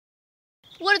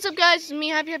What is up, guys? It's me,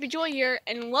 Happy Joy here,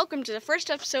 and welcome to the first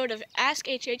episode of Ask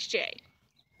HHJ.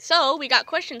 So, we got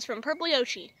questions from Purple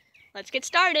Yoshi. Let's get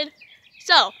started.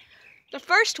 So, the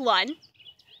first one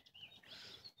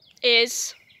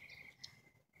is,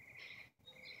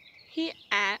 she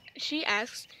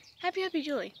asks, Happy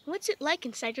Joy, what's it like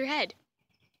inside your head?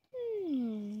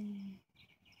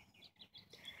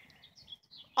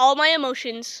 All my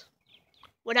emotions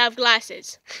would have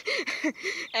glasses,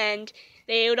 and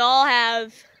they would all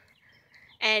have,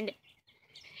 and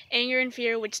anger and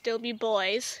fear would still be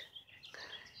boys,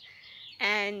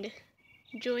 and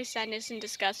joy, sadness, and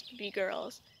disgust would be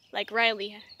girls, like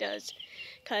Riley does,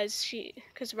 cause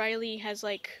Riley has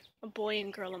like a boy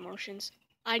and girl emotions.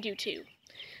 I do too.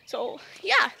 So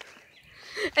yeah,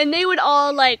 and they would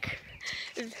all like,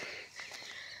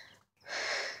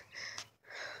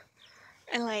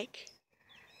 and like,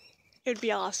 it would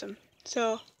be awesome.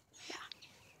 So yeah.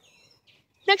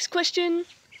 Next question.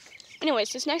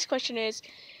 Anyways, this next question is,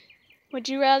 would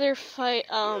you rather fight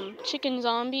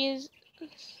chicken-sized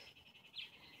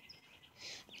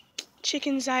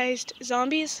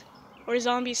zombies, or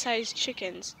zombie-sized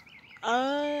chickens?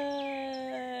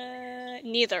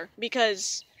 Neither,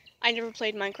 because I never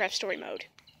played Minecraft Story Mode.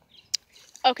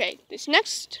 Okay, this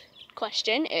next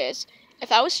question is,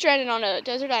 if I was stranded on a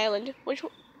desert island,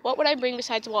 what would I bring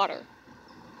besides water?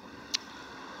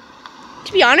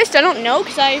 To be honest, I don't know,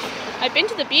 because I've been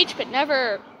to the beach, but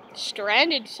never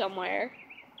stranded somewhere.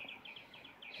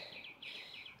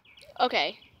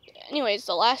 Okay, anyways,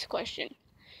 the last question.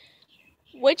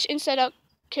 Which Inside Out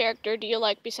character do you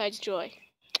like besides Joy?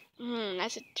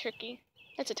 That's a toughie.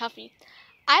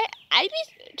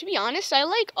 To be honest, I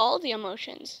like all the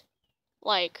emotions.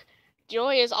 Like,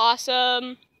 joy is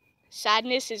awesome,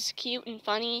 sadness is cute and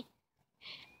funny,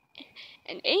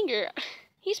 and anger,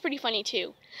 he's pretty funny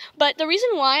too. But the reason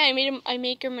why I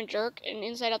make him a jerk in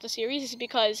Inside Out the series is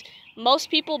because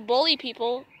most people bully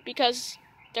people because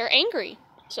they're angry.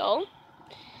 So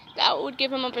that would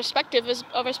give him a perspective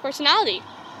of his personality.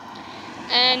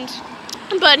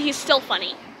 But he's still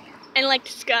funny. And like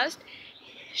disgust,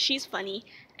 she's funny.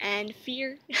 And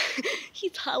fear,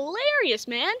 he's hilarious,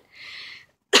 man.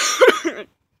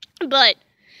 But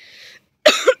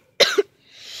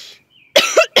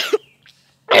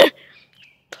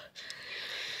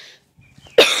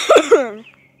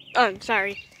I'm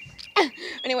sorry.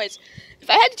 Anyways, if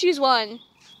I had to choose one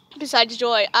besides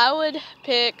Joy, I would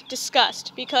pick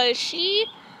Disgust, because she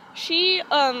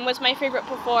was my favorite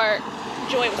before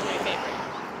Joy was my favorite.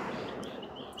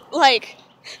 Like,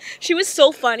 she was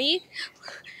so funny.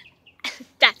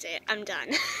 That's it, I'm done.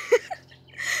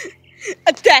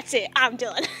 That's it, I'm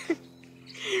done.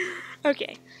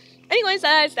 Okay. Anyways,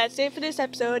 guys, that's it for this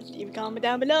episode. Leave a comment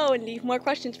down below and leave more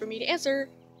questions for me to answer.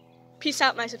 Peace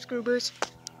out, my subscribers.